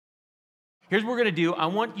here's what we're going to do. I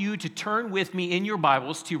want you to turn with me in your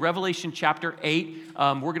Bibles to Revelation chapter 8.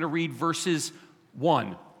 We're going to read verses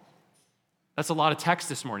 1. That's a lot of text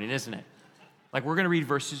this morning, isn't it? Like, we're going to read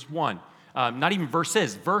verses 1. Not even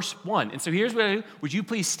verses, verse 1. And so here's what I do. Would you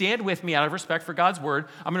please stand with me out of respect for God's word?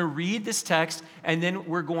 I'm going to read this text, and then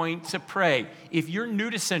we're going to pray. If you're new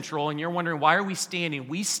to Central and you're wondering, why are we standing?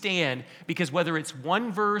 We stand because whether it's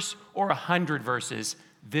one verse or 100 verses,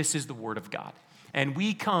 this is the word of God. And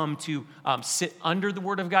we come to sit under the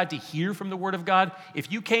word of God, to hear from the word of God.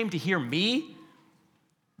 If you came to hear me,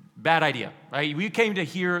 bad idea, right? We came to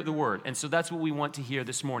hear the word, and so that's what we want to hear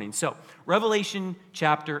this morning. So, Revelation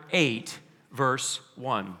chapter 8, verse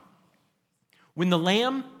 1. When the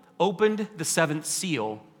Lamb opened the seventh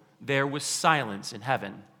seal, there was silence in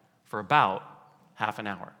heaven for about half an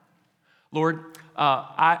hour. Lord,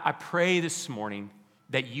 I pray this morning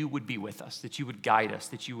that you would be with us, that you would guide us,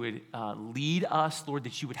 that you would lead us, Lord,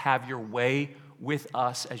 that you would have your way with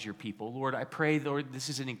us as your people. Lord, I pray, Lord, this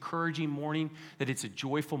is an encouraging morning, that it's a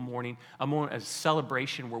joyful morning, a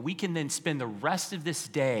celebration where we can then spend the rest of this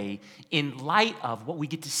day in light of what we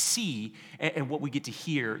get to see and what we get to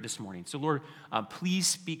hear this morning. So, Lord, please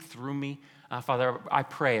speak through me. Father, I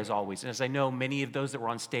pray as always, and as I know many of those that were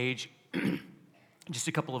on stage, just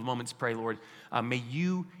a couple of moments pray, Lord, may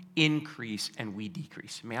you increase and we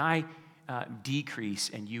decrease. May I decrease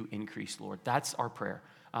and you increase, Lord. That's our prayer.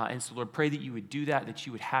 And so, Lord, pray that you would do that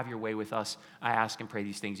you would have your way with us. I ask and pray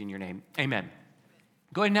these things in your name. Amen.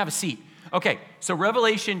 Go ahead and have a seat. Okay, so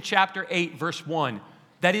Revelation chapter 8, verse 1.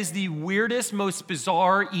 That is the weirdest, most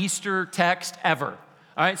bizarre Easter text ever.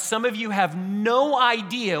 All right, some of you have no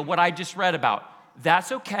idea what I just read about.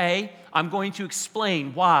 That's okay. I'm going to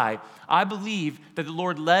explain why I believe that the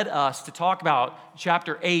Lord led us to talk about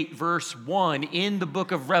chapter 8, verse 1 in the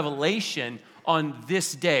book of Revelation on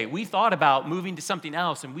this day. We thought about moving to something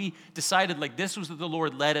else, and we decided like this was what the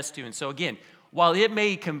Lord led us to. And so again, while it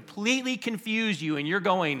may completely confuse you and you're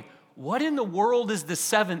going, what in the world is the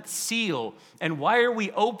seventh seal? And why are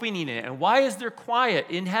we opening it? And why is there quiet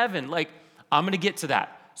in heaven? Like, I'm going to get to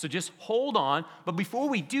that. So just hold on. But before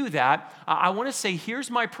we do that, I want to say, here's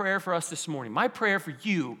my prayer for us this morning. My prayer for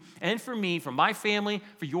you and for me, for my family,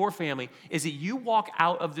 for your family, is that you walk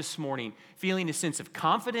out of this morning feeling a sense of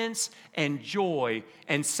confidence and joy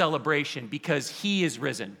and celebration because he is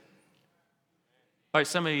risen. All right,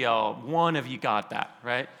 some of y'all, one of you got that,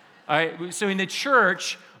 right? All right, so in the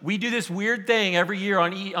church, we do this weird thing every year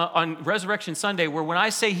on Resurrection Sunday where when I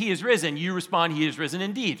say he is risen, you respond, he is risen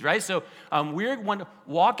indeed, right? So we want to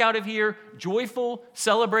walk out of here joyful,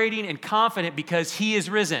 celebrating, and confident because he is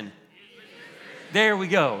risen. There we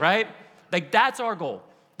go, right? Like that's our goal.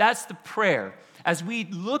 That's the prayer. As we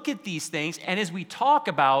look at these things and as we talk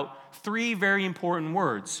about three very important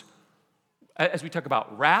words, as we talk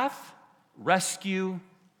about wrath, rescue,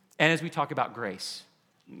 and as we talk about grace.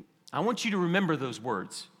 I want you to remember those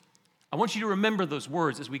words. I want you to remember those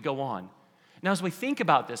words as we go on. Now, as we think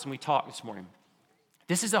about this and we talk this morning,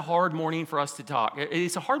 this is a hard morning for us to talk.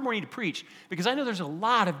 It's a hard morning to preach because I know there's a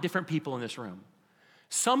lot of different people in this room.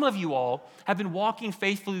 Some of you all have been walking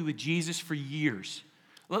faithfully with Jesus for years.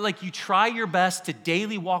 Like you try your best to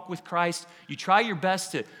daily walk with Christ. You try your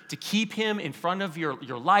best to keep him in front of your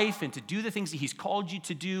life and to do the things that he's called you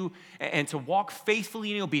to do and to walk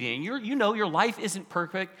faithfully and obedient. And you know your life isn't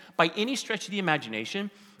perfect by any stretch of the imagination,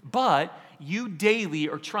 but you daily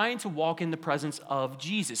are trying to walk in the presence of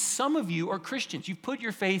Jesus. Some of you are Christians. You've put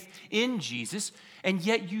your faith in Jesus, and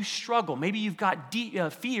yet you struggle. Maybe you've got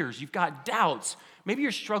fears. You've got doubts. Maybe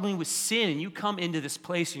you're struggling with sin, and you come into this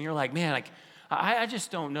place, and you're like, man, I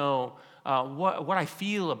just don't know what I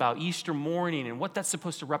feel about Easter morning and what that's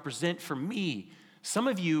supposed to represent for me. Some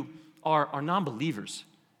of you are non-believers.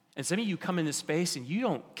 And some of you come in this space and you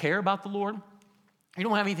don't care about the Lord. You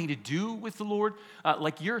don't have anything to do with the Lord.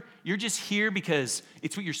 Like you're just here because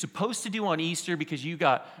it's what you're supposed to do on Easter because you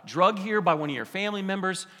got drugged here by one of your family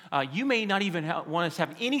members. You may not even want to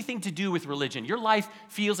have anything to do with religion. Your life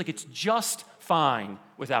feels like it's just fine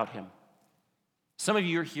without him. Some of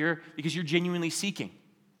you are here because you're genuinely seeking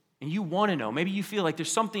and you want to know. Maybe you feel like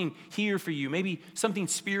there's something here for you, maybe something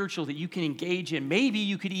spiritual that you can engage in. Maybe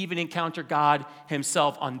you could even encounter God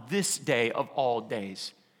himself on this day of all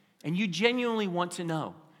days. And you genuinely want to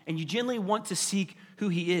know and you genuinely want to seek who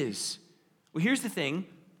he is. Well, here's the thing.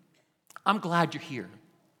 I'm glad you're here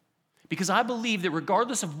because I believe that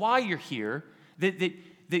regardless of why you're here,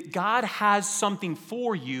 that God has something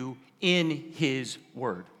for you in his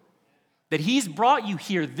word. That he's brought you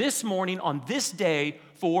here this morning on this day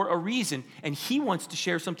for a reason, and he wants to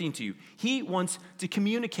share something to you. He wants to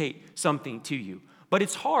communicate something to you. But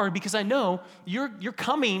it's hard because I know you're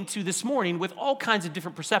coming to this morning with all kinds of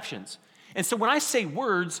different perceptions. And so when I say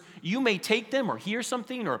words, you may take them or hear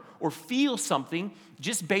something or feel something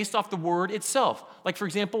just based off the word itself. Like, for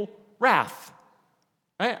example, wrath.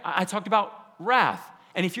 Right? I talked about wrath.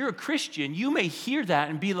 And if you're a Christian, you may hear that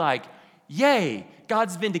and be like, yay,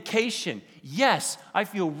 God's vindication. Yes, I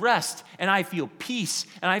feel rest and I feel peace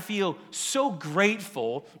and I feel so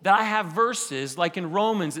grateful that I have verses like in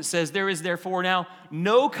Romans that says, there is therefore now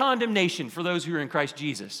no condemnation for those who are in Christ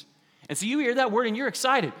Jesus. And so you hear that word and you're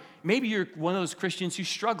excited. Maybe you're one of those Christians who's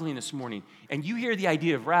struggling this morning and you hear the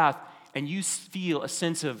idea of wrath and you feel a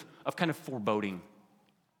sense of kind of foreboding.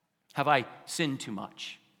 Have I sinned too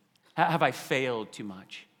much? Have I failed too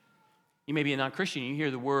much? You may be a non-Christian, you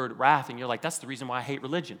hear the word wrath, and you're like, that's the reason why I hate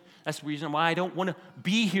religion. That's the reason why I don't want to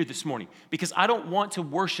be here this morning, because I don't want to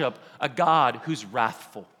worship a God who's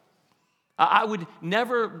wrathful. I would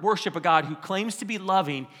never worship a God who claims to be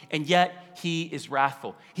loving, and yet he is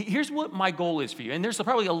wrathful. Here's what my goal is for you, and there's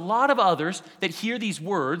probably a lot of others that hear these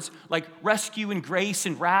words, like rescue and grace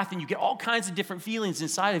and wrath, and you get all kinds of different feelings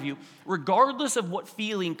inside of you. Regardless of what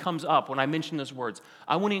feeling comes up when I mention those words,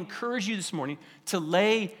 I want to encourage you this morning to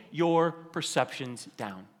lay your perceptions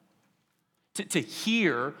down, to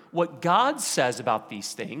hear what God says about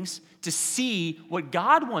these things, to see what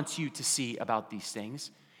God wants you to see about these things,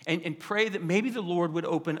 and pray that maybe the Lord would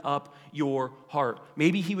open up your heart.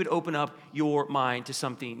 Maybe he would open up your mind to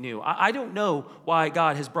something new. I don't know why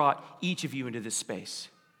God has brought each of you into this space,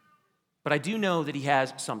 but I do know that he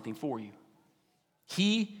has something for you.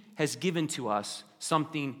 He has given to us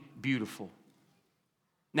something beautiful.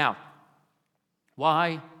 Now,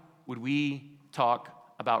 why would we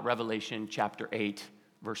talk about Revelation chapter 8,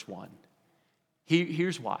 verse 1?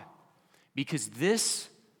 Here's why. Because this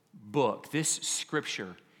book, this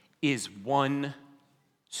scripture, is one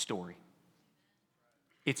story.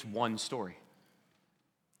 It's one story.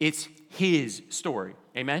 It's his story.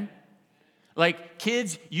 Amen? Like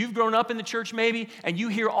kids, you've grown up in the church maybe, and you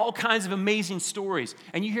hear all kinds of amazing stories.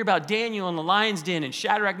 And you hear about Daniel in the lion's den, and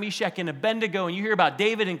Shadrach, Meshach, and Abednego, and you hear about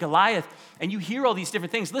David and Goliath, and you hear all these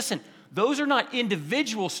different things. Listen, those are not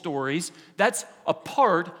individual stories. That's a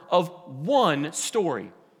part of one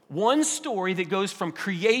story. One story that goes from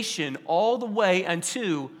creation all the way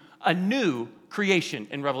unto a new creation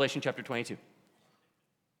in Revelation chapter 22.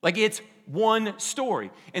 Like it's one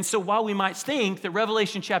story. And so while we might think that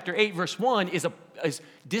Revelation chapter 8 verse 1 is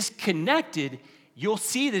disconnected, you'll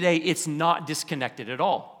see today it's not disconnected at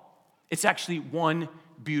all. It's actually one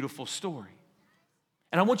beautiful story.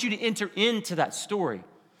 And I want you to enter into that story.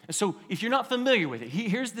 And so if you're not familiar with it,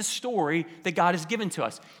 here's the story that God has given to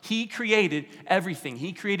us. He created everything.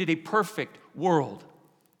 He created a perfect world.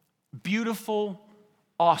 Beautiful,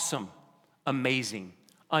 awesome, amazing,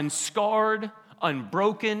 unscarred,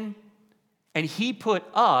 unbroken, and he put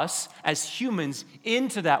us as humans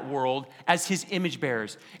into that world as his image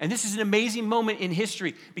bearers. And this is an amazing moment in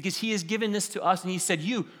history because he has given this to us and he said,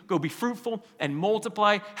 you go be fruitful and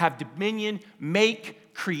multiply, have dominion,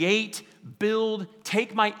 make, create, build,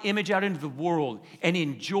 take my image out into the world and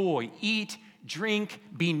enjoy, eat, drink,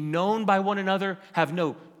 be known by one another, have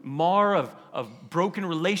no mar of broken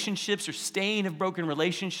relationships or stain of broken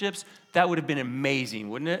relationships. That would have been amazing,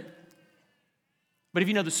 wouldn't it? But if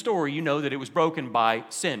you know the story, you know that it was broken by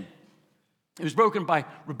sin. It was broken by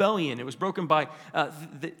rebellion. It was broken by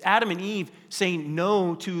Adam and Eve saying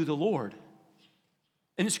no to the Lord.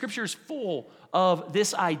 And the scripture is full of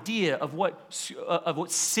this idea of what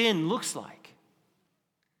sin looks like.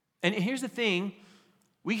 And here's the thing.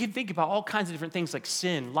 We can think about all kinds of different things like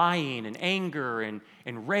sin, lying, and anger, and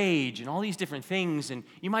rage, and all these different things. And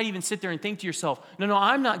you might even sit there and think to yourself, no,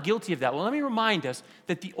 I'm not guilty of that. Well, let me remind us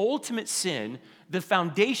that the ultimate sin, the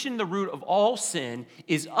foundation, the root of all sin,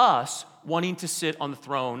 is us wanting to sit on the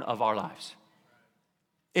throne of our lives.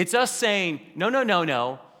 It's us saying,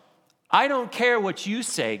 no. I don't care what you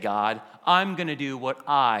say, God. I'm going to do what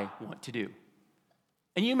I want to do.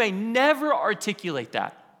 And you may never articulate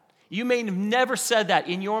that. You may have never said that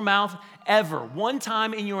in your mouth ever, one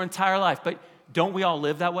time in your entire life, but don't we all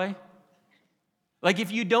live that way? Like if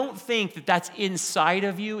you don't think that that's inside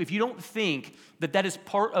of you, if you don't think that that is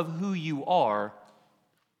part of who you are,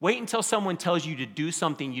 wait until someone tells you to do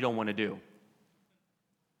something you don't want to do.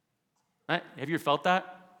 Right? Have you ever felt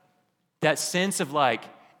that? That sense of like,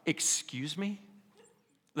 excuse me?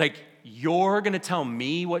 Like you're going to tell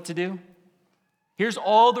me what to do? Here's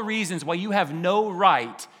all the reasons why you have no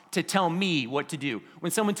right to tell me what to do.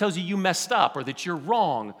 When someone tells you messed up or that you're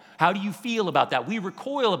wrong, how do you feel about that? We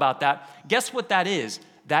recoil about that. Guess what that is?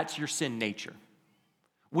 That's your sin nature.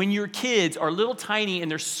 When your kids are little tiny and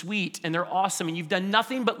they're sweet and they're awesome and you've done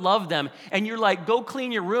nothing but love them and you're like, go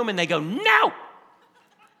clean your room, and they go, no!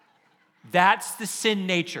 That's the sin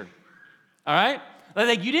nature, all right?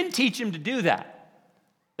 Like, you didn't teach them to do that.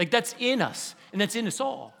 Like, that's in us, and that's in us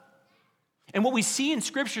all. And what we see in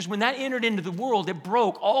scriptures, when that entered into the world, it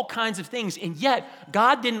broke all kinds of things. And yet,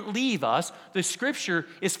 God didn't leave us. The scripture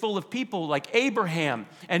is full of people like Abraham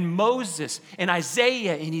and Moses and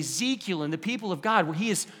Isaiah and Ezekiel and the people of God, where he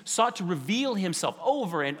has sought to reveal himself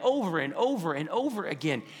over and over and over and over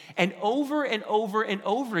again. And over and over and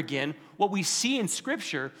over again, what we see in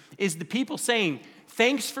scripture is the people saying,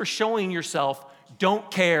 thanks for showing yourself,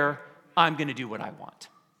 don't care, I'm going to do what I want.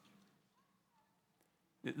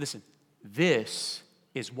 Listen. This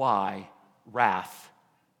is why wrath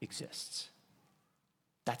exists.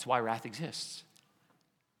 That's why wrath exists.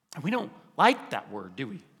 And we don't like that word, do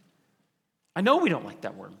we? I know we don't like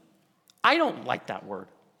that word. I don't like that word.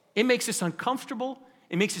 It makes us uncomfortable.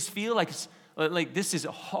 It makes us feel like this is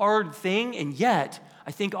a hard thing, and yet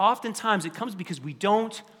I think oftentimes it comes because we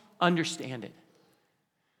don't understand it.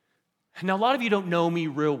 Now, a lot of you don't know me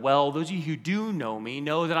real well. Those of you who do know me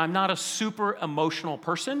know that I'm not a super emotional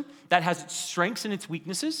person. That has its strengths and its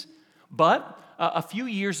weaknesses. But a few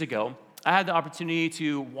years ago, I had the opportunity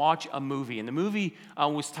to watch a movie, and the movie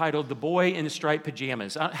was titled The Boy in the Striped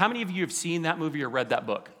Pajamas. How many of you have seen that movie or read that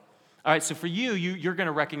book? All right, so for you're going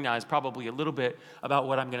to recognize probably a little bit about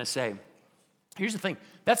what I'm going to say. Here's the thing.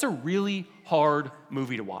 That's a really hard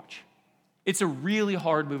movie to watch. It's a really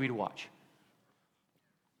hard movie to watch.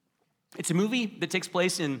 It's a movie that takes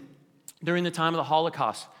place during the time of the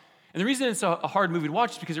Holocaust. And the reason it's a hard movie to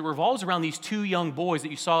watch is because it revolves around these two young boys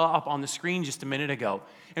that you saw up on the screen just a minute ago.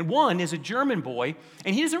 And one is a German boy,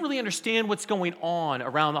 and he doesn't really understand what's going on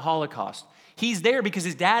around the Holocaust. He's there because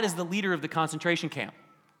his dad is the leader of the concentration camp.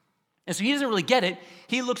 And so he doesn't really get it.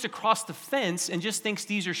 He looks across the fence and just thinks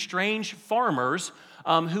these are strange farmers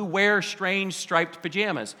who wear strange striped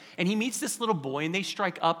pajamas. And he meets this little boy, and they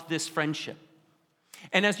strike up this friendship.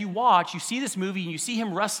 And as you watch, you see this movie and you see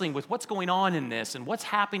him wrestling with what's going on in this and what's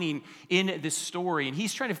happening in this story. And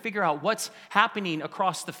he's trying to figure out what's happening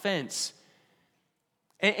across the fence.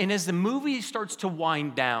 And as the movie starts to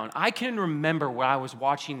wind down, I can remember when I was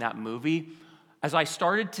watching that movie, as I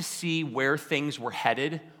started to see where things were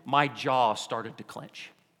headed, my jaw started to clench.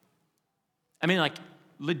 I mean, like,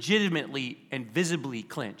 legitimately and visibly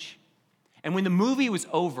clench. And when the movie was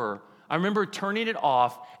over, I remember turning it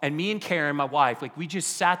off, and me and Karen, my wife, we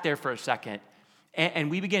just sat there for a second,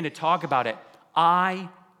 and we began to talk about it. I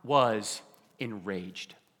was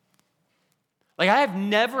enraged. I have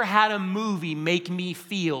never had a movie make me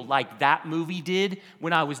feel like that movie did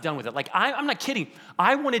when I was done with it. I'm not kidding.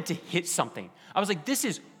 I wanted to hit something. I was like, this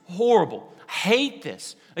is horrible. I hate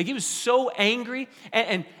this. It was so angry,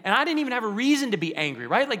 and I didn't even have a reason to be angry,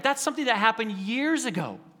 right? That's something that happened years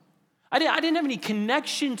ago. I didn't have any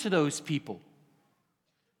connection to those people.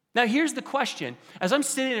 Now, here's the question. As I'm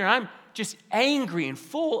sitting there, I'm just angry and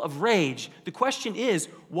full of rage. The question is,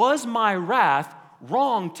 was my wrath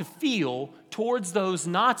wrong to feel towards those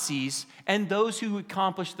Nazis and those who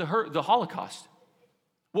accomplished the Holocaust?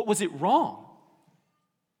 What was it wrong?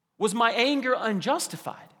 Was my anger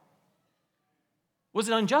unjustified? Was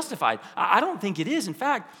it unjustified? I don't think it is. In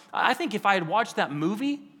fact, I think if I had watched that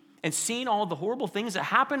movie and seen all the horrible things that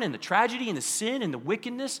happened and the tragedy and the sin and the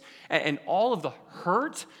wickedness and all of the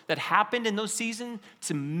hurt that happened in those seasons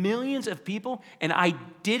to millions of people, and I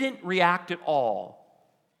didn't react at all,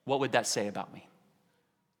 what would that say about me?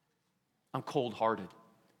 I'm cold-hearted,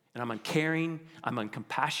 and I'm uncaring, I'm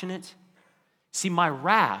uncompassionate. See, my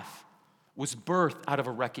wrath was birthed out of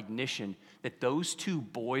a recognition that those two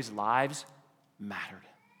boys' lives mattered.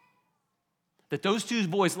 That those two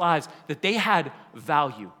boys' lives, that they had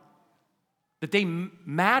value. That they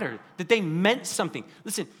mattered, that they meant something.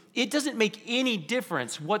 Listen, it doesn't make any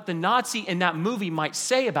difference what the Nazi in that movie might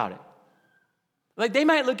say about it. They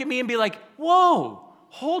might look at me and be like, whoa,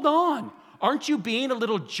 hold on. Aren't you being a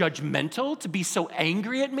little judgmental to be so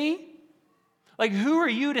angry at me? Who are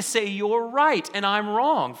you to say you're right and I'm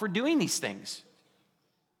wrong for doing these things?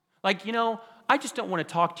 I just don't want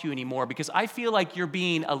to talk to you anymore because I feel like you're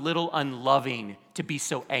being a little unloving to be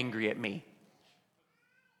so angry at me.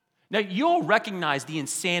 Now, you'll recognize the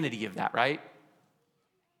insanity of that, right?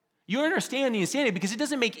 You understand the insanity because it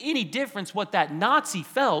doesn't make any difference what that Nazi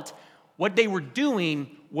felt. What they were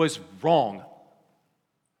doing was wrong.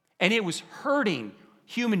 And it was hurting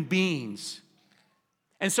human beings.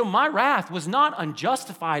 And so my wrath was not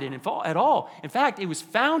unjustified at all. In fact, it was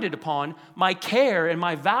founded upon my care and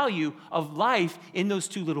my value of life in those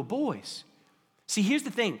two little boys. See, here's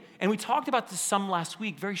the thing, and we talked about this some last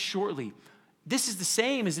week very shortly. This is the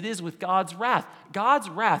same as it is with God's wrath. God's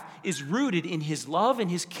wrath is rooted in his love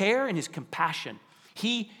and his care and his compassion.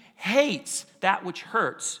 He hates that which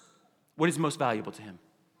hurts what is most valuable to him.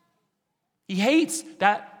 He hates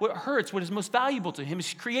that what hurts what is most valuable to him,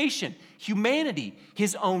 his creation, humanity,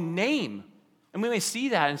 his own name. And we may see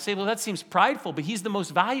that and say, well, that seems prideful, but he's the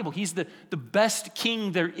most valuable. He's the best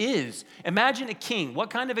king there is. Imagine a king. What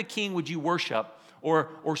kind of a king would you worship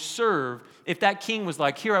or serve if that king was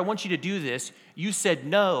like, here, I want you to do this. You said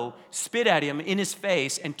no, spit at him in his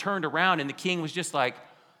face, and turned around, and the king was just like,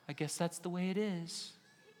 I guess that's the way it is.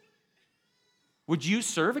 Would you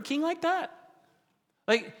serve a king like that?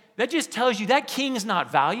 Like, that just tells you that king is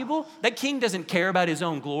not valuable. That king doesn't care about his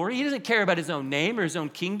own glory. He doesn't care about his own name or his own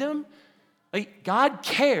kingdom. Like, God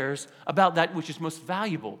cares about that which is most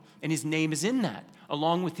valuable, and his name is in that,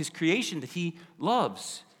 along with his creation that he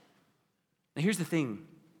loves. Now, here's the thing.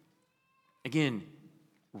 Again,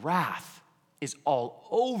 wrath is all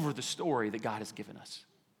over the story that God has given us.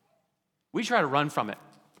 We try to run from it.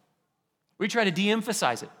 We try to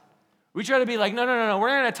de-emphasize it. We try to be like, no, we're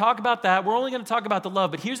not going to talk about that. We're only going to talk about the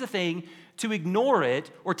love. But here's the thing, to ignore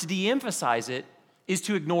it or to de-emphasize it is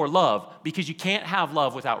to ignore love, because you can't have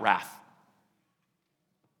love without wrath.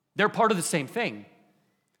 They're part of the same thing.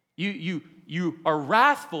 You are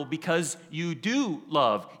wrathful because you do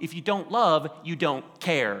love. If you don't love, you don't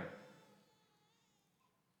care.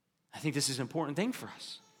 I think this is an important thing for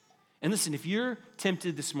us. And listen, if you're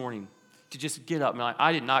tempted this morning to just get up and like,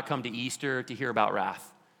 I did not come to Easter to hear about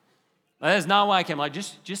wrath. That is not why I came. Like,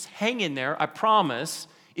 just hang in there. I promise,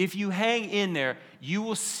 if you hang in there, you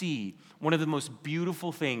will see one of the most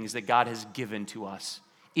beautiful things that God has given to us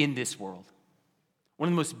in this world. One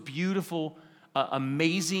of the most beautiful,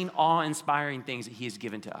 amazing, awe-inspiring things that he has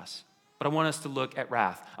given to us. But I want us to look at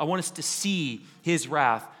wrath. I want us to see his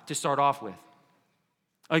wrath to start off with.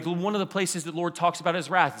 Like, one of the places that the Lord talks about his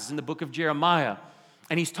wrath is in the book of Jeremiah.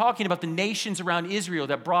 And he's talking about the nations around Israel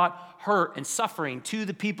that brought hurt and suffering to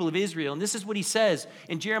the people of Israel. And this is what he says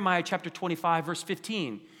in Jeremiah chapter 25, verse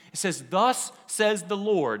 15. It says, thus says the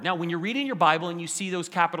Lord. Now, when you're reading your Bible and you see those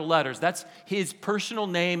capital letters, that's his personal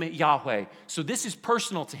name, Yahweh. So this is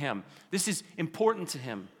personal to him. This is important to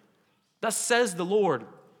him. Thus says the Lord,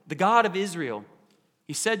 the God of Israel.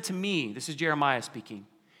 He said to me, this is Jeremiah speaking,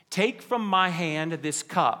 take from my hand this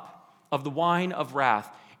cup of the wine of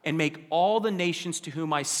wrath, and make all the nations to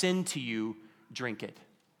whom I send to you drink it.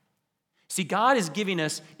 See, God is giving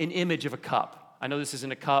us an image of a cup. I know this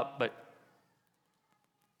isn't a cup, but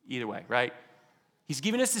either way, right? He's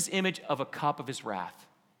giving us this image of a cup of his wrath.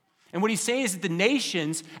 And what he's saying is that the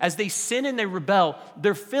nations, as they sin and they rebel,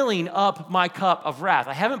 they're filling up my cup of wrath.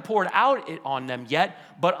 I haven't poured out it on them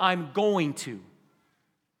yet, but I'm going to.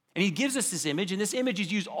 And he gives us this image, and this image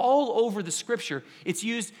is used all over the scripture. It's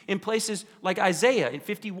used in places like Isaiah in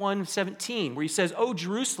 51:17, where he says, "O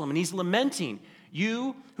Jerusalem," and he's lamenting,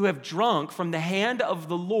 "you who have drunk from the hand of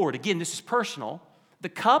the Lord," again, this is personal, "the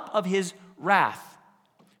cup of his wrath,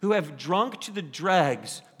 who have drunk to the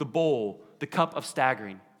dregs the bowl, the cup of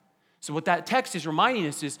staggering." So what that text is reminding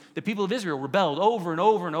us is the people of Israel rebelled over and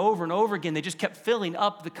over and over and over again. They just kept filling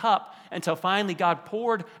up the cup until finally God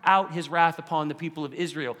poured out his wrath upon the people of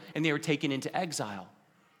Israel, and they were taken into exile.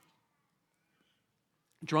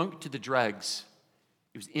 Drunk to the dregs.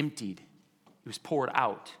 It was emptied. It was poured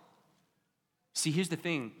out. See, here's the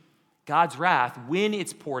thing. God's wrath, when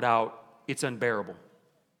it's poured out, it's unbearable.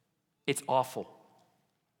 It's awful.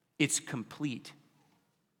 It's complete.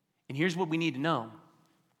 And here's what we need to know.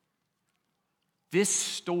 This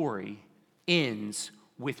story ends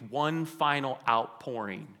with one final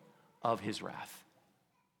outpouring of his wrath.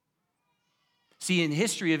 See, in the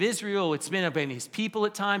history of Israel, it's been against his people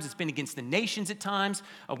at times. It's been against the nations at times.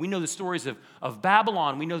 We know the stories of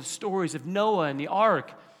Babylon. We know the stories of Noah and the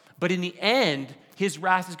ark. But in the end, his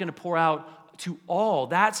wrath is going to pour out to all.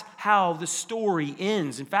 That's how the story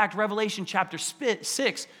ends. In fact, Revelation chapter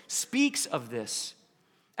 6 speaks of this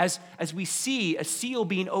as we see a seal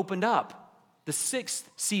being opened up. The sixth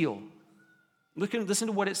seal. Listen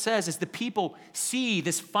to what it says as the people see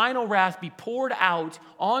this final wrath be poured out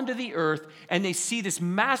onto the earth, and they see this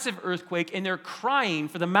massive earthquake, and they're crying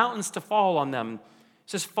for the mountains to fall on them.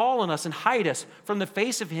 It says, "Fall on us and hide us from the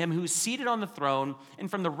face of him who is seated on the throne and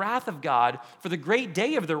from the wrath of God, for the great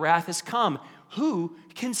day of the wrath has come. Who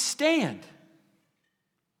can stand?"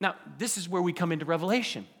 Now, this is where we come into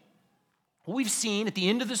Revelation. What we've seen at the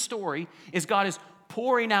end of the story is God is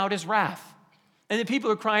pouring out his wrath. And the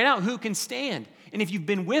people are crying out, "Who can stand?" And if you've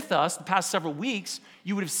been with us the past several weeks,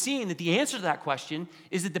 you would have seen that the answer to that question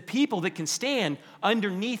is that the people that can stand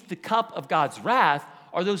underneath the cup of God's wrath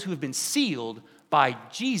are those who have been sealed by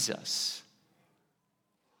Jesus.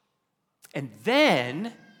 And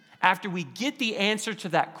then, after we get the answer to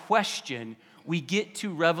that question, we get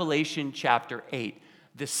to Revelation chapter 8,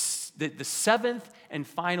 the seventh and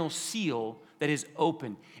final seal that is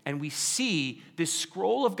open. And we see this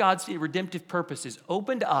scroll of God's redemptive purposes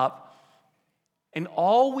opened up, and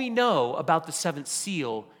all we know about the seventh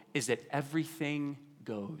seal is that everything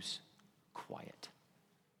goes quiet.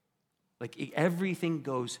 Like everything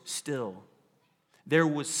goes still. There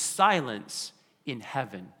was silence in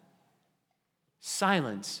heaven.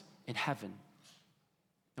 Silence in heaven.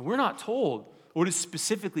 And we're not told what is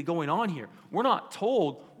specifically going on here. We're not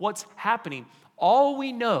told what's happening. All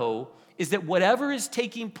we know is that whatever is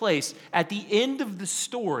taking place at the end of the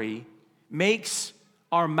story makes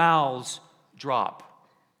our mouths drop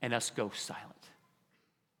and us go silent.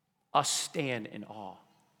 Us stand in awe.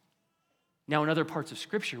 Now, in other parts of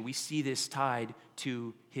Scripture, we see this tied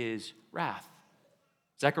to his wrath.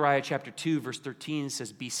 Zechariah chapter 2, verse 13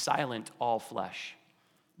 says, "Be silent, all flesh,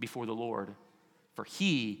 before the Lord, for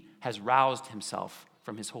he has roused himself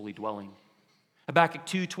from his holy dwelling." Habakkuk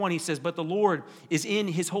 2:20 says, "But the Lord is in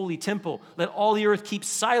his holy temple. Let all the earth keep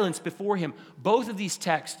silence before him." Both of these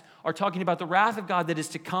texts are talking about the wrath of God that is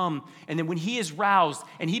to come. And then when he is roused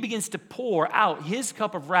and he begins to pour out his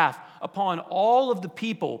cup of wrath upon all of the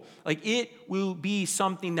people, like it will be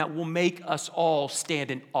something that will make us all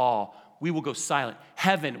stand in awe. We will go silent.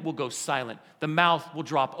 Heaven will go silent. The mouth will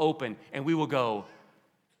drop open and we will go,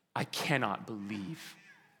 "I cannot believe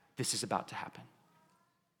this is about to happen."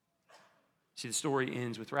 See, the story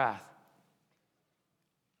ends with wrath.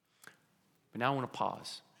 But now I want to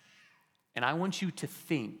pause. And I want you to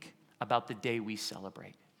think about the day we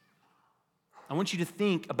celebrate. I want you to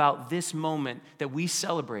think about this moment that we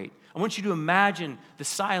celebrate. I want you to imagine the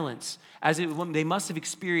silence as they must have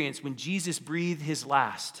experienced when Jesus breathed his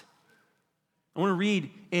last. I want to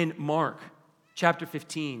read in Mark chapter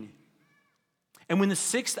 15. "And when the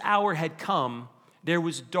 6th hour had come, there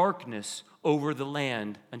was darkness over the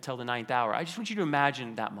land until the 9th hour." I just want you to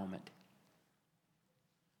imagine that moment.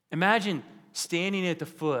 Imagine standing at the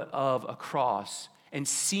foot of a cross and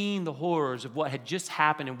seeing the horrors of what had just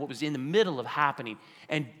happened and what was in the middle of happening,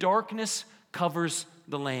 and darkness covers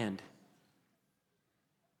the land.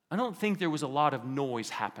 I don't think there was a lot of noise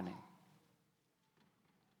happening.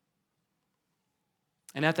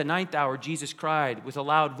 And at the 9th hour, Jesus cried with a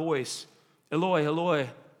loud voice, "Eloi, Eloi,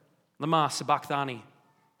 lama sabachthani,"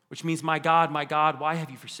 which means, my God, why have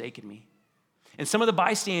you forsaken me?" And some of the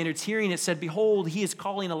bystanders hearing it said, "Behold, he is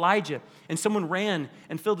calling Elijah." And someone ran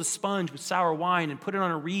and filled a sponge with sour wine and put it on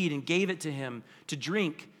a reed and gave it to him to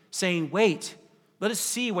drink, saying, "Wait, let us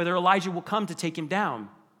see whether Elijah will come to take him down."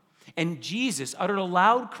 And Jesus uttered a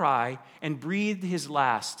loud cry and breathed his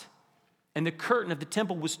last. And the curtain of the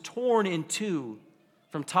temple was torn in two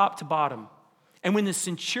from top to bottom. And when the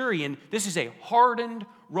centurion, this is a hardened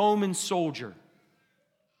Roman soldier,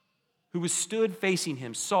 who was stood facing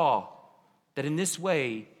him, saw that in this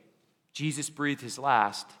way Jesus breathed his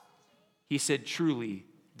last, he said, "Truly,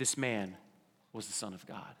 this man was the Son of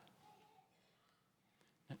God."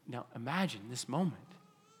 Now imagine this moment.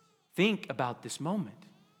 Think about this moment.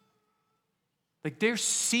 Like they're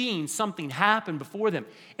seeing something happen before them.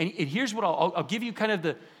 And here's what I'll give you kind of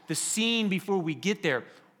the scene before we get there.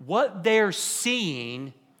 What they're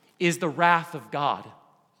seeing is the wrath of God.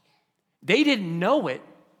 They didn't know it.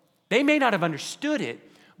 They may not have understood it.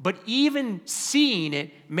 But even seeing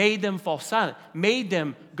it made them fall silent, made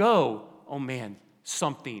them go, "Oh man,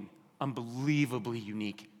 something unbelievably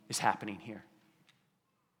unique is happening here."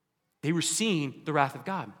 They were seeing the wrath of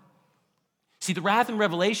God. See, the wrath in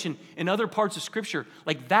Revelation and other parts of Scripture,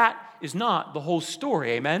 like that is not the whole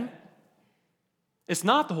story, amen? It's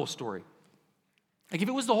not the whole story. Like if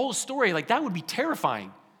it was the whole story, like that would be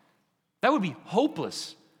terrifying. That would be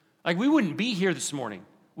hopeless. Like we wouldn't be here this morning.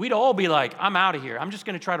 We'd all be like, "I'm out of here. I'm just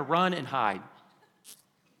going to try to run and hide."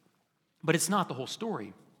 But it's not the whole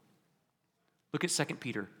story. Look at 2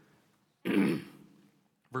 Peter,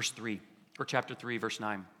 verse 3, or chapter 3, verse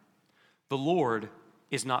 9. "The Lord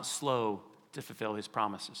is not slow to fulfill his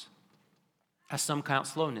promises, as some count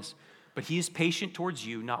slowness, but he is patient towards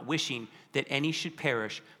you, not wishing that any should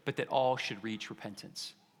perish, but that all should reach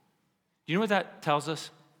repentance." Do you know what that tells us?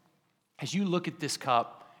 As you look at this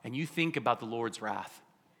cup and you think about the Lord's wrath,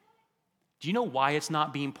 do you know why it's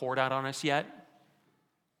not being poured out on us yet?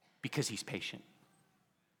 Because he's patient.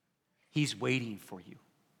 He's waiting for you.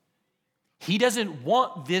 He doesn't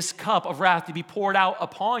want this cup of wrath to be poured out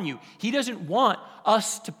upon you. He doesn't want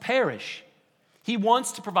us to perish. He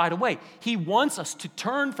wants to provide a way. He wants us to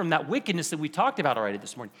turn from that wickedness that we talked about already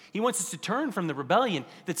this morning. He wants us to turn from the rebellion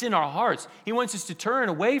that's in our hearts. He wants us to turn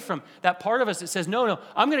away from that part of us that says, no,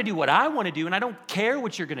 I'm going to do what I want to do, and I don't care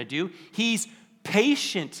what you're going to do. He's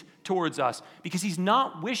patient towards us because he's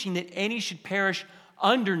not wishing that any should perish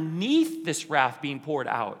underneath this wrath being poured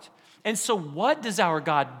out. And so what does our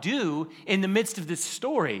God do in the midst of this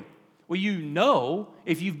story? Well, you know,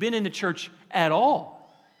 if you've been in the church at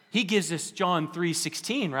all, he gives us John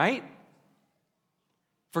 3:16, right?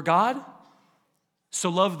 For God so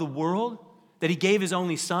loved the world that he gave his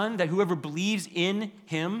only son, that whoever believes in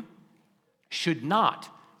him should not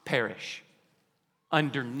perish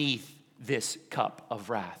underneath this cup of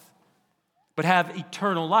wrath, but have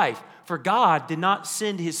eternal life. For God did not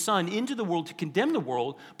send his son into the world to condemn the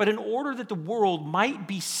world, but in order that the world might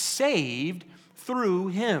be saved through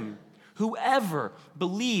him. Whoever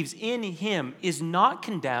believes in him is not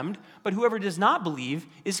condemned, but whoever does not believe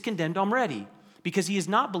is condemned already, because he has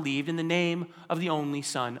not believed in the name of the only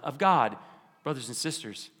Son of God. Brothers and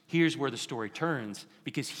sisters, here's where the story turns,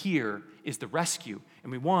 because here is the rescue,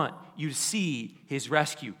 and we want you to see his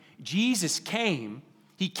rescue. Jesus came.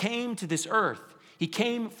 He came to this earth. He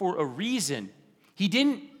came for a reason. He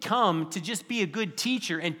didn't come to just be a good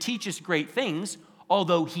teacher and teach us great things,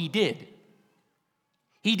 although he did.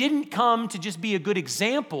 He didn't come to just be a good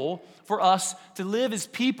example for us to live as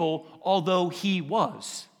people, although he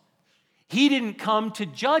was. He didn't come to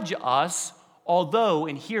judge us, although,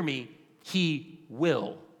 and hear me, he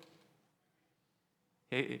will.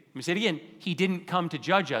 Let me say it again. He didn't come to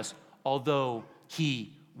judge us, although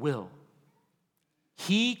he will.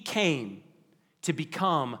 He came to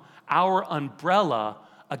become our umbrella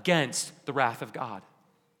against the wrath of God.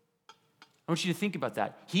 I want you to think about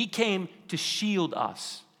that. He came to shield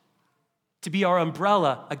us, to be our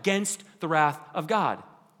umbrella against the wrath of God.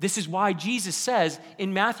 This is why Jesus says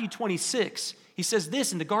in Matthew 26, he says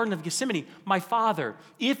this in the Garden of Gethsemane, "My Father,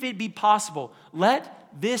 if it be possible, let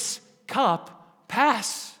this cup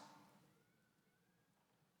pass.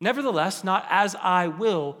 Nevertheless, not as I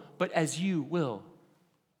will, but as you will."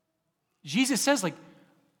 Jesus says,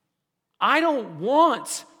 I don't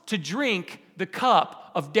want to drink the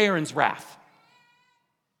cup of Darren's wrath.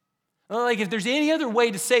 If there's any other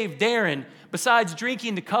way to save Darren besides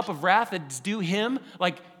drinking the cup of wrath that's due him,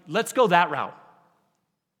 let's go that route.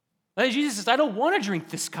 Jesus says, I don't want to drink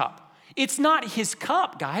this cup. It's not his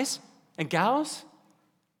cup, guys and gals.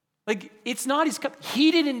 It's not his cup.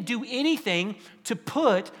 He didn't do anything to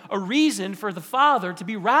put a reason for the Father to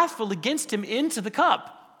be wrathful against him into the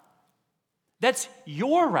cup. That's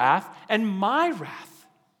your wrath and my wrath.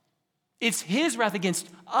 It's his wrath against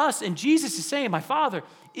us. And Jesus is saying, my Father,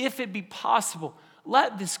 if it be possible,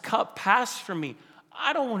 let this cup pass from me.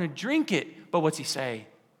 I don't want to drink it. But what's he say?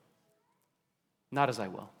 Not as I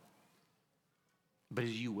will, but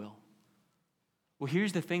as you will. Well,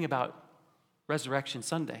 here's the thing about Resurrection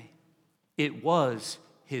Sunday. It was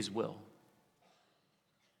his will.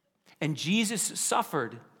 And Jesus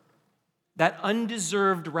suffered that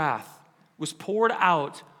undeserved wrath was poured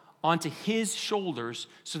out onto his shoulders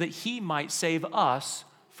so that he might save us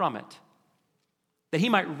from it, that he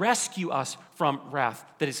might rescue us from wrath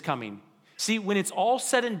that is coming. See, when it's all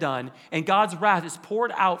said and done and God's wrath is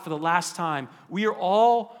poured out for the last time, we are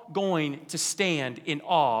all going to stand in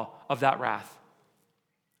awe of that wrath.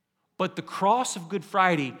 But the cross of Good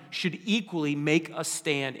Friday should equally make us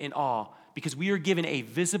stand in awe because we are given a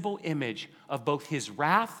visible image of both his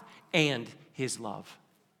wrath and his love.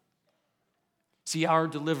 See, our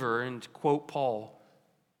deliverer, and to quote Paul,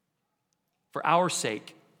 for our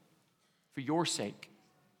sake, for your sake,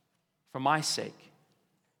 for my sake,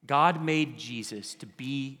 God made Jesus to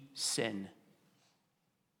be sin,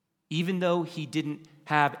 even though he didn't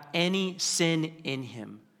have any sin in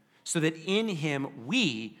him, so that in him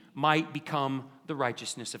we might become the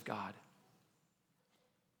righteousness of God.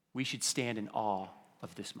 We should stand in awe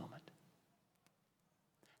of this moment.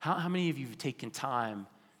 How many of you have taken time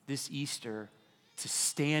this Easter to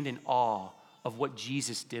stand in awe of what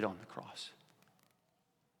Jesus did on the cross?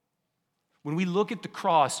 When we look at the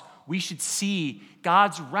cross, we should see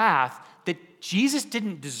God's wrath that Jesus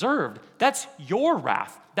didn't deserve. That's your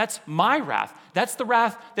wrath. That's my wrath. That's the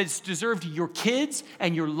wrath that's deserved to your kids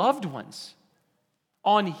and your loved ones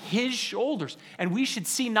on his shoulders. And we should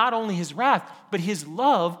see not only his wrath, but his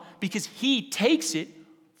love because he takes it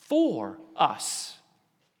for us.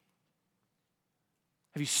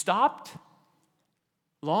 Have you stopped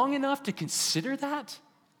long enough to consider that?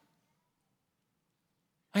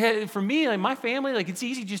 For me, like my family, like it's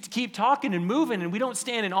easy just to keep talking and moving, and we don't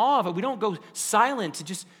stand in awe of it. We don't go silent to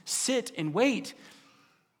just sit and wait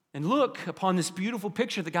and look upon this beautiful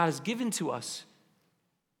picture that God has given to us.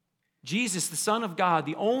 Jesus, the Son of God,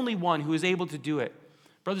 the only one who is able to do it.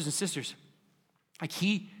 Brothers and sisters, like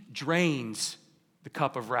he drains the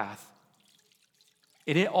cup of wrath.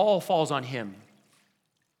 And it all falls on him.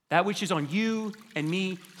 That which is on you and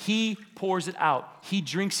me, he pours it out. He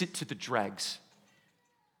drinks it to the dregs.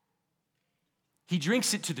 He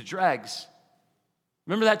drinks it to the dregs.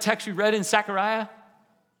 Remember that text we read in Zechariah?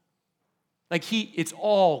 Like it's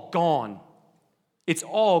all gone. It's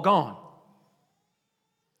all gone.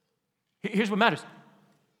 Here's what matters.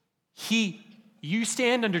 You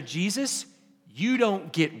stand under Jesus, you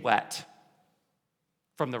don't get wet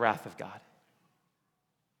from the wrath of God.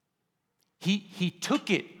 He took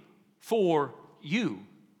it for you.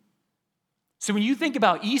 So when you think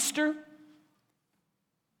about Easter,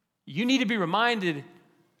 you need to be reminded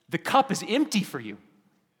the cup is empty for you.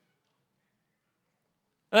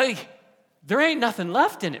 Like, there ain't nothing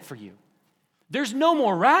left in it for you. There's no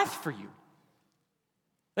more wrath for you.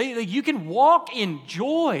 Like, you can walk in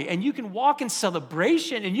joy and you can walk in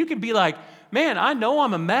celebration and you can be like, man, I know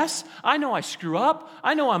I'm a mess. I know I screw up.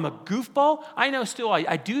 I know I'm a goofball. I know still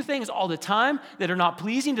I do things all the time that are not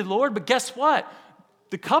pleasing to the Lord, but guess what?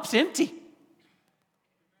 The cup's empty.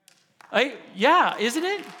 Yeah, isn't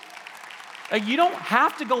it? You don't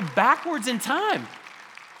have to go backwards in time.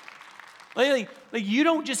 Like you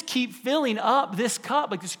don't just keep filling up this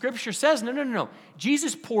cup like the scripture says. No.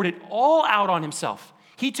 Jesus poured it all out on himself.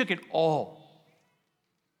 He took it all.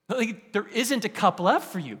 Like, there isn't a cup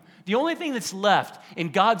left for you. The only thing that's left in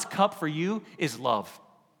God's cup for you is love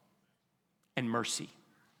and mercy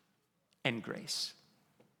and grace.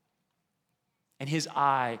 And his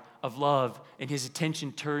eye of love and his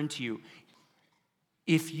attention turned to you.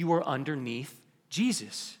 If you are underneath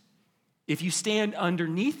Jesus, if you stand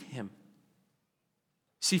underneath him.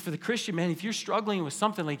 See, for the Christian, man, if you're struggling with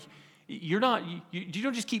something like you don't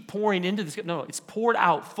just keep pouring into this. No, it's poured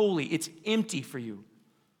out fully. It's empty for you.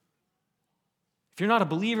 If you're not a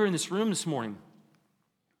believer in this room this morning,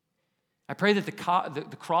 I pray that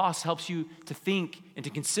the cross helps you to think and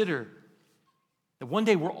to consider that one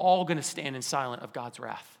day we're all going to stand in silence of God's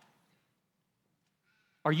wrath.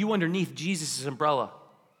 Are you underneath Jesus' umbrella?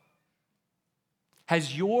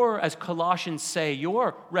 Has as Colossians say,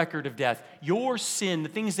 your record of death, your sin, the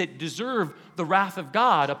things that deserve the wrath of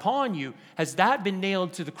God upon you, has that been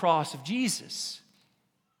nailed to the cross of Jesus?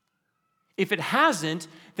 If it hasn't,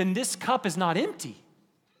 then this cup is not empty.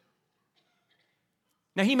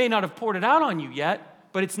 Now, he may not have poured it out on you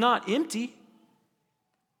yet, but it's not empty.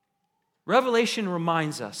 Revelation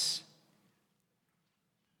reminds us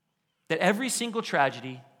that every single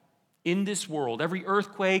tragedy in this world, every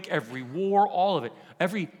earthquake, every war, all of it,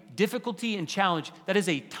 every difficulty and challenge, that is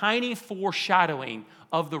a tiny foreshadowing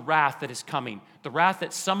of the wrath that is coming. The wrath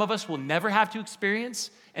that some of us will never have to experience,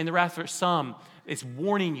 and the wrath for some is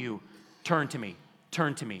warning you, turn to me,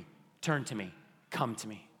 turn to me, turn to me, come to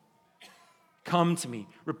me. Come to me,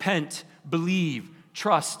 repent, believe,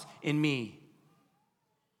 trust in me.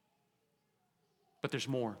 But there's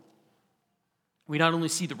more. We not only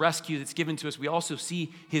see the rescue that's given to us, we also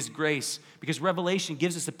see his grace, because Revelation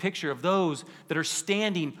gives us a picture of those that are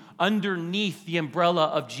standing underneath the umbrella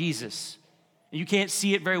of Jesus. And you can't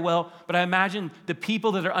see it very well, but I imagine the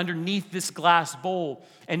people that are underneath this glass bowl,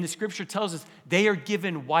 and the scripture tells us they are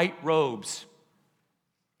given white robes.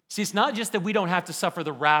 See, it's not just that we don't have to suffer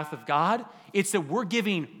the wrath of God, it's that we're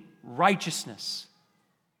giving righteousness.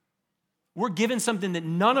 We're given something that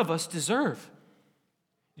none of us deserve.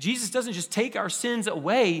 Jesus doesn't just take our sins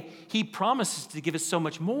away, he promises to give us so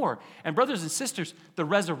much more. And brothers and sisters, the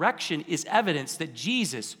resurrection is evidence that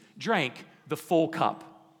Jesus drank the full cup.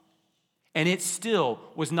 And it still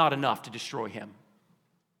was not enough to destroy him.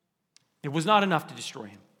 It was not enough to destroy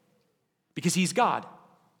him because he's God.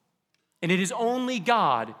 And it is only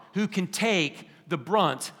God who can take the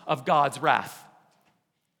brunt of God's wrath.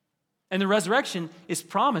 And the resurrection is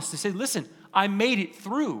promised to say, listen, I made it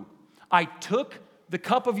through. I took the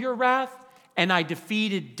cup of your wrath and I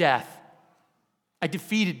defeated death. I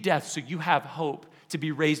defeated death so you have hope to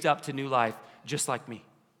be raised up to new life just like me.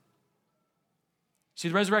 See,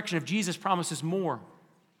 the resurrection of Jesus promises more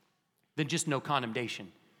than just no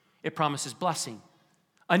condemnation. It promises blessing,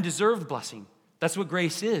 undeserved blessing. That's what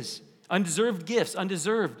grace is. Undeserved gifts,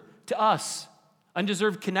 undeserved to us,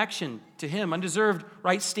 undeserved connection to him, undeserved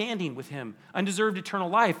right standing with him, undeserved eternal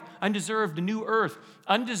life, undeserved new earth,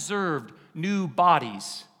 undeserved new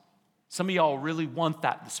bodies. Some of y'all really want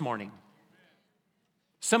that this morning.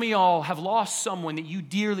 Some of y'all have lost someone that you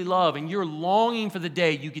dearly love, and you're longing for the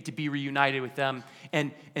day you get to be reunited with them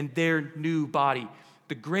and their new body.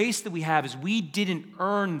 The grace that we have is we didn't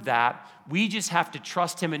earn that. We just have to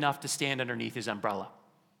trust him enough to stand underneath his umbrella.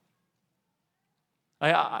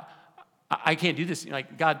 I can't do this.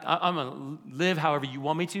 Like, God, I'm going to live however you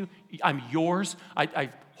want me to. I'm yours. I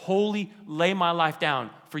wholly lay my life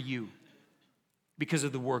down for you because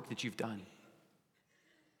of the work that you've done.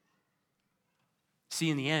 See,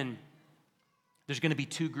 in the end, there's going to be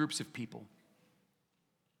two groups of people.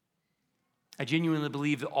 I genuinely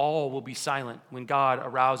believe that all will be silent when God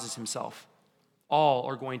arouses himself. All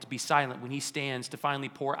are going to be silent when he stands to finally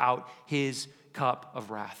pour out his cup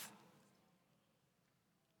of wrath.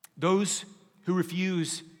 Those who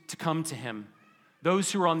refuse to come to him, those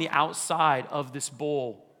who are on the outside of this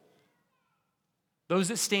bowl, those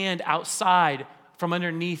that stand outside from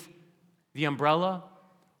underneath the umbrella,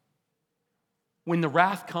 when the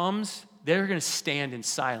wrath comes, they're going to stand in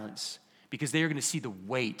silence because they are going to see the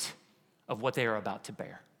weight of what they are about to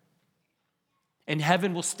bear. And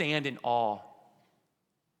heaven will stand in awe.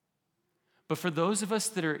 But for those of us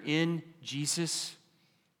that are in Jesus,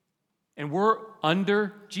 and we're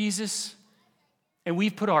under Jesus, and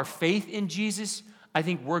we've put our faith in Jesus, I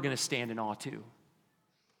think we're going to stand in awe too.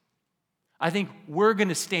 I think we're going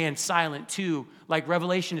to stand silent too, like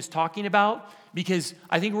Revelation is talking about, because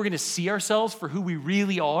I think we're going to see ourselves for who we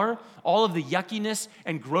really are, all of the yuckiness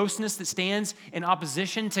and grossness that stands in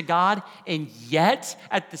opposition to God, and yet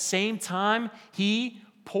at the same time, he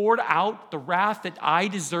poured out the wrath that I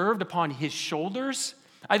deserved upon his shoulders.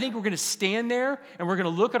 I think we're going to stand there and we're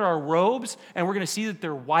going to look at our robes and we're going to see that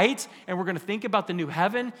they're white, and we're going to think about the new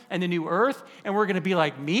heaven and the new earth, and we're going to be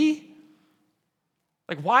like, me?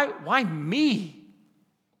 Like, why me?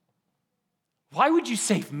 Why would you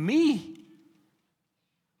save me?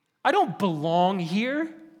 I don't belong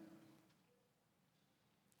here.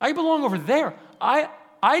 I belong over there.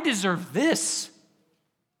 I deserve this.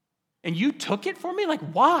 And you took it for me? Like,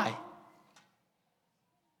 why?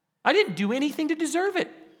 I didn't do anything to deserve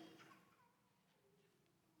it.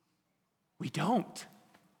 We don't.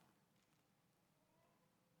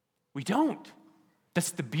 We don't.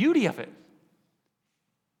 That's the beauty of it.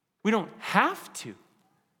 We don't have to.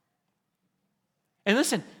 And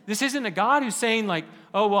listen, this isn't a God who's saying like,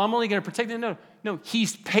 oh, well, I'm only going to protect them. No,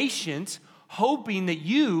 he's patient, hoping that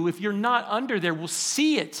you, if you're not under there, will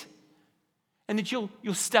see it. And that you'll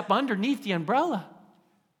step underneath the umbrella.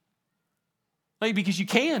 Like, because you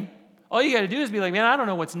can. All you got to do is be like, man, I don't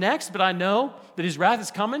know what's next, but I know that his wrath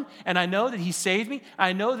is coming, and I know that he saved me.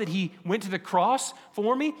 I know that he went to the cross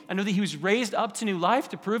for me. I know that he was raised up to new life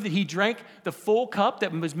to prove that he drank the full cup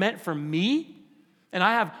that was meant for me. And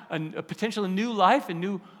I have a potential new life, a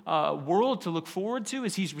new world to look forward to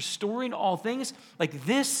as he's restoring all things. Like,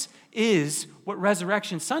 this is what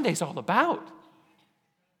Resurrection Sunday is all about.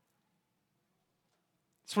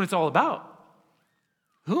 That's what it's all about.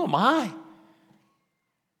 Who am I?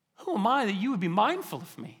 Who am I that you would be mindful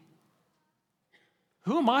of me?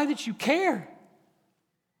 Who am I that you care?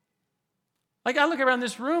 Like, I look around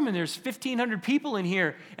this room and there's 1,500 people in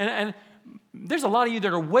here, and there's a lot of you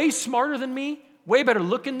that are way smarter than me, way better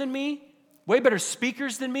looking than me, way better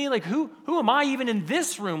speakers than me. Like, who am I even in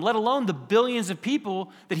this room, let alone the billions of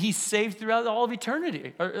people that he saved throughout all of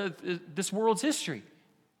eternity, or this world's history?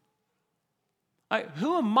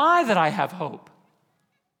 Who am I that I have hope?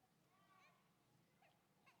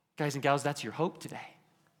 Guys and gals, that's your hope today.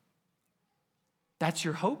 That's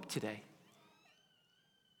your hope today.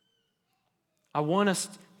 I want us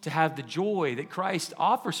to have the joy that Christ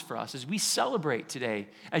offers for us as we celebrate today.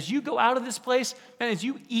 As you go out of this place, and as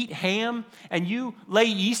you eat ham and you lay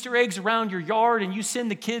Easter eggs around your yard and you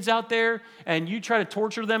send the kids out there and you try to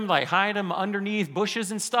torture them, like hide them underneath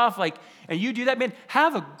bushes and stuff, and you do that, man,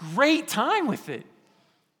 have a great time with it.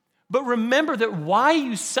 But remember that why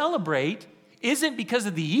you celebrate isn't because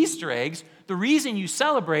of the Easter eggs. The reason you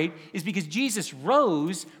celebrate is because Jesus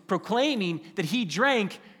rose proclaiming that he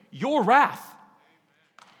drank your wrath.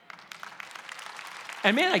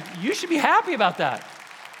 And man, you should be happy about that.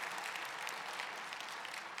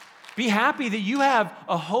 Be happy that you have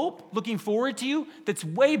a hope looking forward to you that's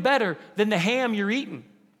way better than the ham you're eating.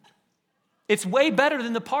 It's way better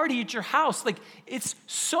than the party at your house. Like, it's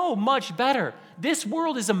so much better. This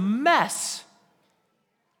world is a mess.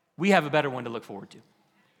 We have a better one to look forward to,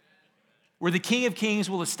 where the King of Kings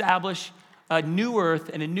will establish a new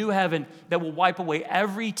earth and a new heaven that will wipe away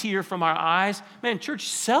every tear from our eyes. Man, church,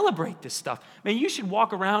 celebrate this stuff. Man, you should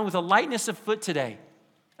walk around with a lightness of foot today,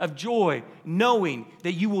 of joy, knowing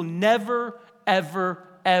that you will never, ever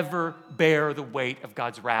ever bear the weight of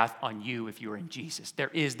God's wrath on you if you are in Jesus. There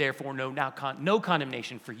is therefore no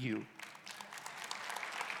condemnation for you.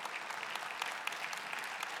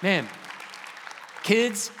 Man,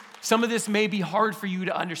 kids, some of this may be hard for you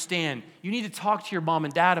to understand. You need to talk to your mom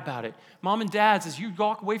and dad about it. Mom and dads, as you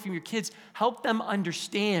walk away from your kids, help them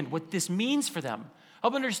understand what this means for them.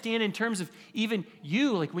 Help understand in terms of even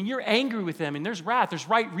you, like when you're angry with them and there's wrath, there's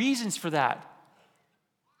right reasons for that.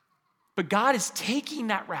 But God is taking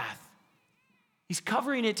that wrath. He's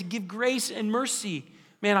covering it to give grace and mercy.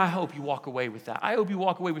 Man, I hope you walk away with that. I hope you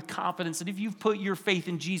walk away with confidence that if you've put your faith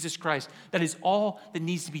in Jesus Christ, that is all that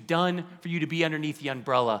needs to be done for you to be underneath the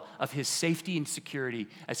umbrella of his safety and security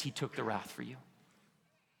as he took the wrath for you.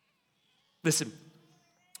 Listen,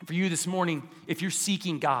 for you this morning, if you're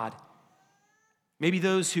seeking God, maybe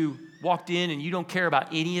those who walked in and you don't care about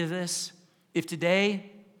any of this, if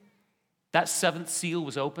today that seventh seal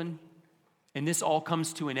was open and this all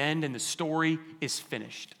comes to an end and the story is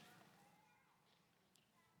finished,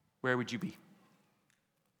 where would you be?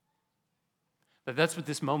 That's what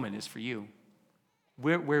this moment is for you.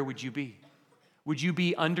 Where would you be? Would you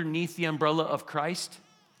be underneath the umbrella of Christ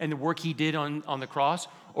and the work he did on the cross,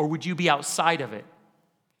 or would you be outside of it?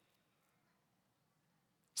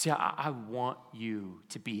 See, I want you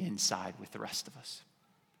to be inside with the rest of us.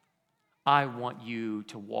 I want you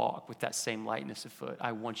to walk with that same lightness of foot.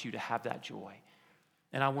 I want you to have that joy.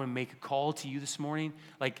 And I want to make a call to you this morning,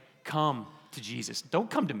 like, come to Jesus. Don't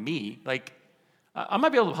come to me. Like, I might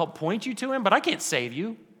be able to help point you to him, but I can't save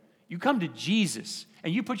you. You come to Jesus,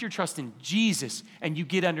 and you put your trust in Jesus, and you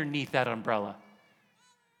get underneath that umbrella.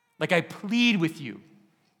 Like, I plead with you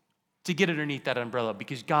to get underneath that umbrella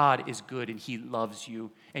because God is good and he loves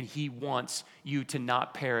you and he wants you to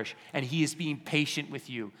not perish and he is being patient with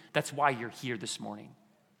you. That's why you're here this morning.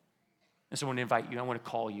 And so I want to invite you. I want to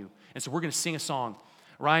call you. And so we're going to sing a song.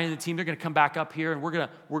 Ryan and the team, they're going to come back up here and we're going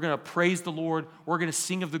to praise the Lord. We're going to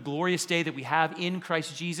sing of the glorious day that we have in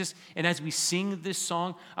Christ Jesus. And as we sing this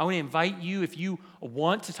song, I want to invite you, if you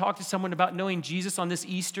want to talk to someone about knowing Jesus on this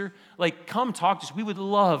Easter, like, come talk to us. We would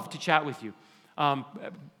love to chat with you.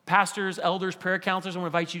 Pastors, elders, prayer counselors, I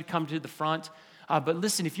want to invite you to come to the front. But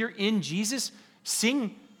listen, if you're in Jesus,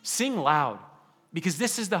 sing loud. Because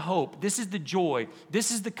this is the hope, this is the joy,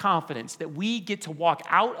 this is the confidence that we get to walk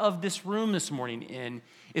out of this room this morning in.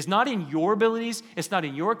 Is not in your abilities, it's not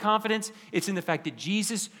in your confidence, it's in the fact that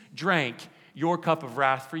Jesus drank your cup of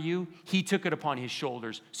wrath for you. He took it upon his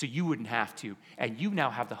shoulders so you wouldn't have to. And you now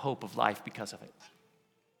have the hope of life because of it.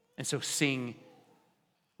 And so sing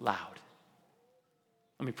loud.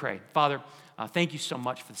 Let me pray. Father, thank you so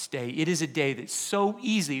much for this day. It is a day that's so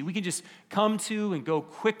easy. We can just come to and go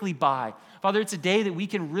quickly by. Father, it's a day that we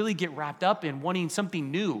can really get wrapped up in wanting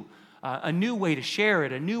something new, a new way to share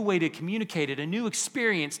it, a new way to communicate it, a new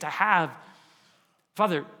experience to have.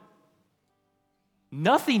 Father,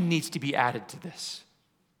 nothing needs to be added to this.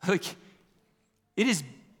 Like, it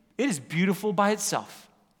is beautiful by itself.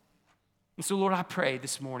 And so, Lord, I pray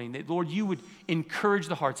this morning that, Lord, you would encourage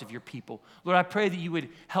the hearts of your people. Lord, I pray that you would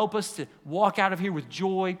help us to walk out of here with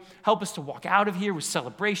joy, help us to walk out of here with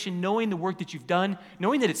celebration, knowing the work that you've done,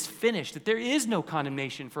 knowing that it's finished, that there is no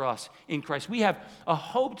condemnation for us in Christ. We have a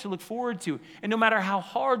hope to look forward to. And no matter how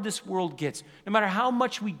hard this world gets, no matter how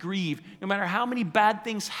much we grieve, no matter how many bad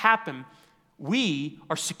things happen, we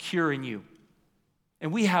are secure in you.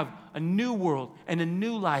 And we have a new world and a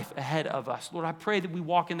new life ahead of us. Lord, I pray that we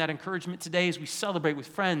walk in that encouragement today as we celebrate with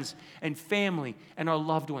friends and family and our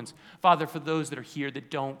loved ones. Father, for those that are here that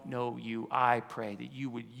don't know you, I pray that you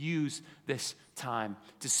would use this time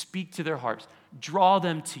to speak to their hearts, draw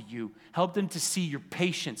them to you, help them to see your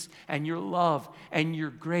patience and your love and your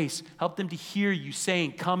grace. Help them to hear you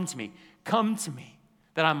saying, come to me,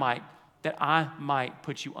 that I might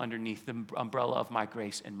put you underneath the umbrella of my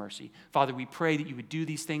grace and mercy. Father, we pray that you would do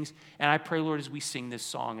these things. And I pray, Lord, as we sing this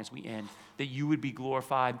song, as we end, that you would be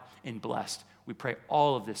glorified and blessed. We pray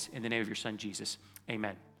all of this in the name of your Son, Jesus.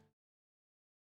 Amen.